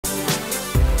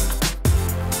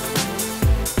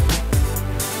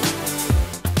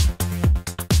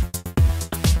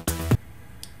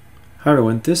Hi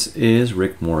everyone, this is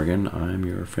Rick Morgan. I'm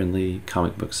your friendly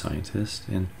comic book scientist,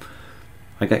 and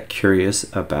I got curious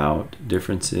about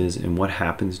differences in what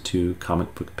happens to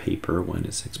comic book paper when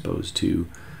it's exposed to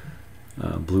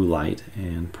blue light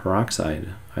and peroxide.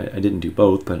 I didn't do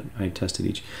both, but I tested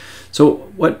each.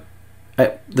 So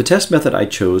the test method I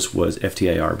chose was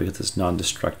FTIR because it's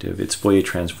non-destructive. It's Fourier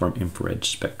transform infrared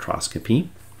spectroscopy.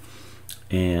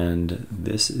 And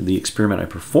the experiment I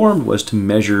performed was to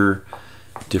measure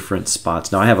different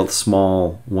spots. Now I have a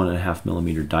small 1.5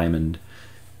 millimeter diamond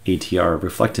ATR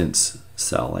reflectance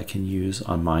cell I can use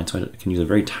on mine, so I can use a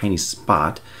very tiny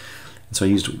spot. And so I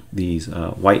used these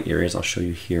white areas I'll show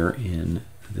you here in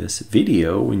this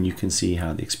video when you can see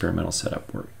how the experimental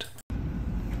setup worked.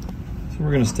 So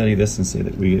we're going to study this and say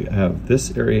that we have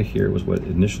this area here was what it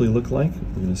initially looked like.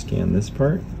 We're going to scan this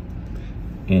part,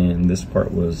 and this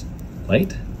part was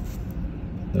light,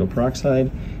 no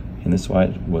peroxide, and this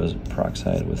side was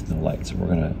peroxide with no light. So we're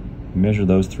going to measure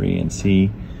those three and see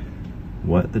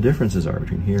what the differences are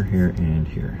between here, here, and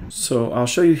here. So I'll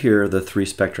show you here the three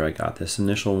spectra I got. This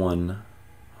initial one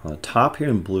on the top here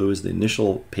in blue is the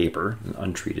initial paper,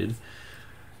 untreated,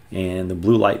 and the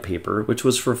blue light paper, which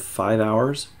was for 5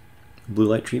 hours, blue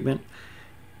light treatment.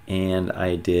 And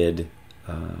I did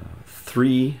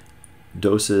 3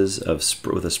 doses of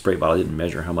with a spray bottle. I didn't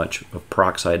measure how much of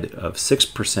peroxide, of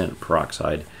 6%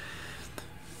 peroxide,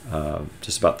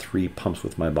 just about 3 pumps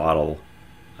with my bottle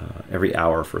every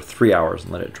hour for 3 hours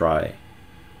and let it dry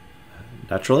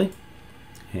naturally,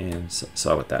 and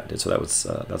saw what that did. So that was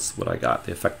that's what I got,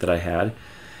 the effect that I had.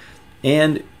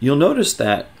 And you'll notice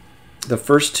that the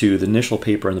first two, the initial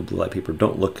paper and the blue light paper,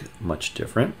 don't look much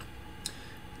different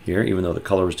here, even though the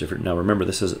color is different. Now remember,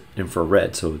 this is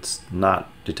infrared, so it's not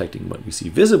detecting what we see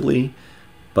visibly,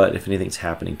 but if anything's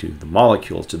happening to the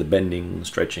molecules, to the bending,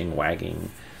 stretching,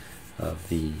 wagging of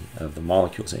the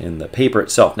molecules in the paper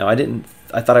itself. Now I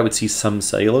thought I would see some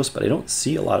cellulose, but I don't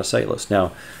see a lot of cellulose.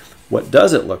 Now, what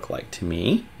does it look like to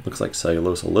me? It looks like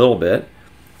cellulose a little bit,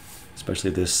 especially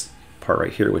this part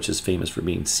right here, which is famous for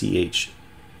being CH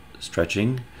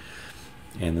stretching.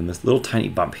 And then this little tiny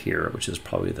bump here, which is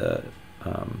probably the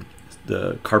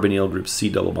carbonyl groups C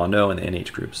double bond O and the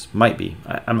NH groups. Might be.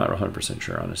 I'm not 100%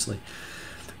 sure, honestly.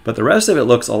 But the rest of it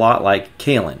looks a lot like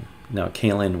kaolin. Now,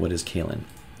 kaolin, what is kaolin?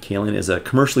 Kaolin is a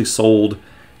commercially sold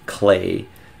clay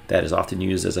that is often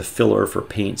used as a filler for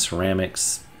paint,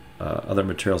 ceramics, other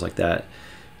materials like that.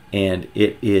 And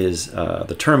it is,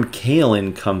 the term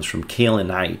kaolin comes from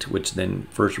kaolinite, which then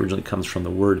first originally comes from the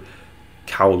word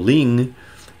Kaoling,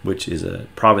 which is a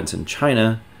province in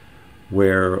China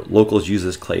where locals use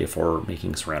this clay for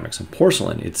making ceramics and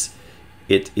porcelain.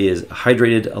 It is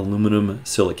hydrated aluminum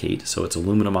silicate, so it's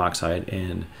aluminum oxide,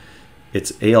 and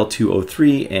it's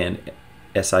Al2O3 and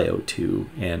SiO2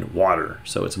 and water.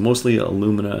 So it's mostly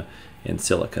alumina and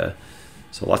silica,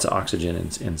 so lots of oxygen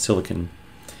and silicon.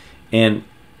 And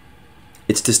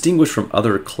it's distinguished from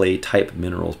other clay type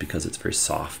minerals because it's very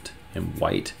soft and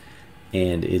white,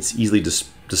 and it's easily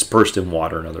dispersed in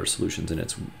water and other solutions, and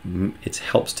it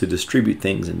helps to distribute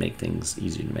things and make things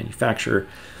easier to manufacture,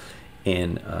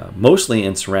 and mostly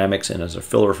in ceramics and as a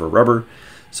filler for rubber.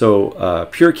 So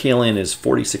pure kaolin is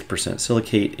 46%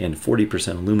 silicate and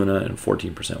 40% alumina and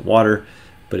 14% water,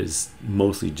 but it's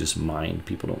mostly just mined.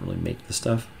 People don't really make the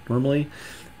stuff normally.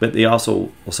 But they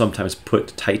also will sometimes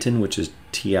put titan, which is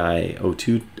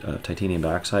TiO2, titanium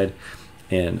dioxide,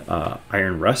 and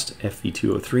iron rust,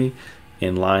 Fe2O3,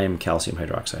 and lime calcium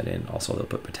hydroxide, and also they'll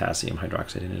put potassium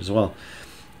hydroxide in it as well.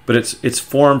 But it's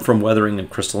formed from weathering in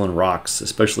crystalline rocks,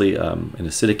 especially in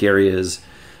acidic areas,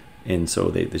 and so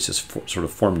it's just sort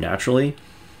of formed naturally.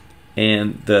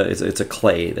 And it's a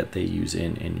clay that they use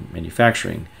in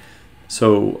manufacturing.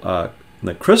 So in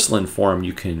the crystalline form,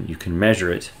 you can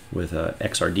measure it with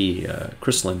XRD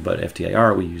crystalline, but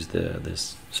FTIR we use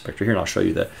this spectra here, and I'll show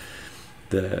you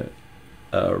the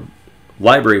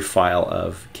library file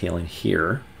of kaolin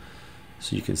here,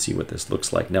 so you can see what this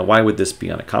looks like. Now, why would this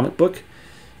be on a comic book?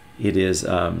 It is,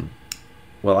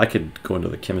 well, I could go into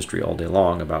the chemistry all day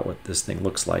long about what this thing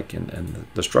looks like and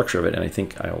the structure of it, and I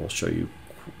think I will show you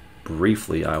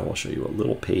briefly. I will show you a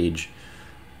little page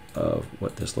of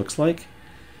what this looks like.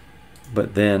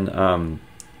 But then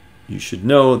you should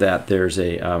know that there's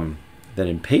that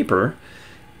in paper,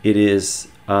 it is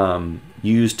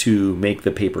used to make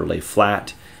the paper lay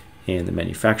flat in the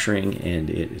manufacturing, and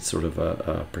it's sort of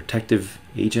a protective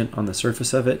agent on the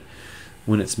surface of it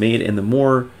when it's made. And the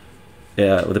more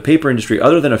the paper industry,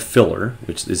 other than a filler,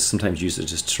 which is sometimes used to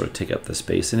just sort of take up the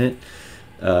space in it,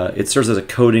 it serves as a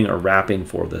coating or wrapping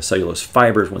for the cellulose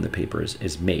fibers when the paper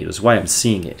is made. That's why I'm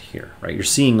seeing it here, right? You're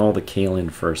seeing all the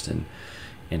kaolin first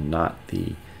and not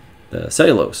the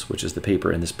cellulose, which is the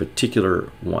paper in this particular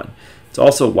one. It's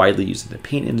also widely used in the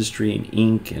paint industry and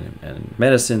ink and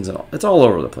medicines, and it's all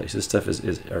over the place. This stuff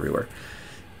is everywhere.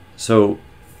 So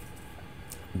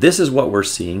this is what we're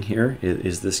seeing here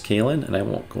is this kaolin, and I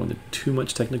won't go into too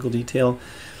much technical detail,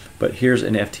 but here's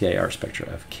an FTIR spectra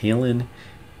of kaolin,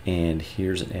 and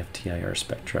here's an FTIR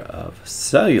spectra of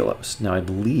cellulose. Now I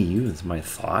believe, it's my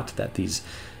thought, that these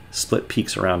split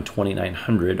peaks around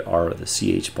 2900 are the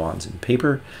CH bonds in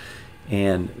paper,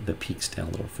 and the peaks down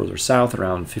a little further south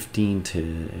around 15 to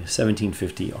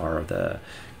 1750 are the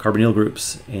carbonyl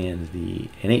groups, and the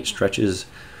NH stretches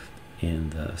in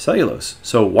the cellulose.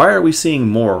 So why are we seeing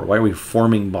more? Why are we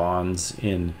forming bonds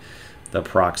in the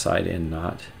peroxide and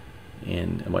not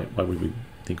in, why would we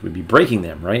think we'd be breaking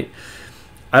them, right?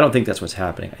 I don't think that's what's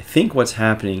happening. I think what's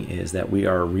happening is that we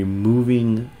are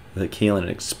removing the kaolin and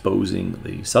exposing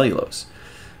the cellulose.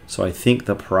 So I think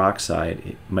the peroxide,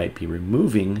 it might be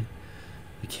removing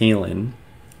the kaolin,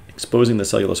 exposing the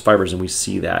cellulose fibers, and we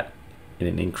see that in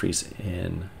an increase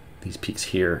in these peaks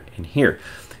here and here.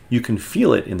 You can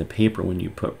feel it in the paper when you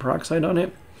put peroxide on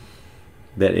it,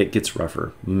 that it gets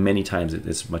rougher. Many times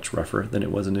it's much rougher than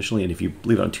it was initially, and if you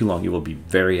leave it on too long, it will be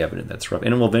very evident that's rough,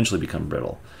 and it will eventually become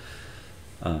brittle.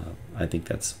 I think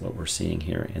that's what we're seeing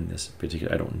here in this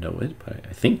particular, I don't know it, but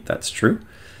I think that's true.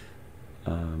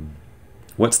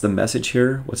 What's the message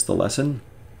here? What's the lesson?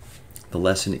 The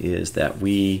lesson is that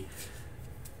we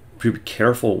be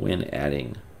careful when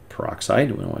adding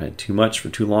peroxide. We don't want to add too much for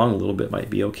too long. A little bit might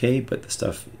be okay, but the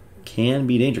stuff can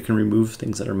be dangerous, can remove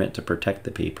things that are meant to protect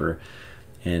the paper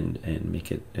and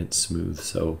make it smooth.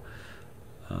 So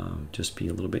just be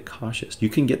a little bit cautious. You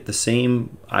can get the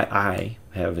same, I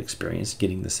have experienced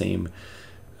getting the same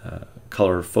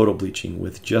color photo bleaching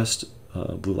with just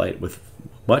blue light with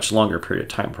much longer period of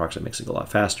time. Peroxide makes it go a lot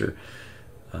faster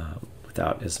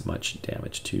without as much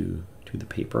damage to the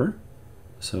paper.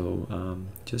 So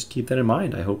just keep that in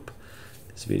mind. I hope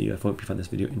you found this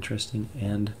video interesting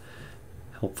and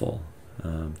helpful.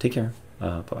 Take care.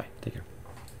 Bye-bye. Take care.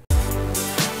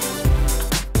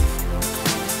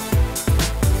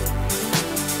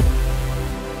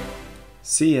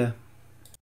 See ya.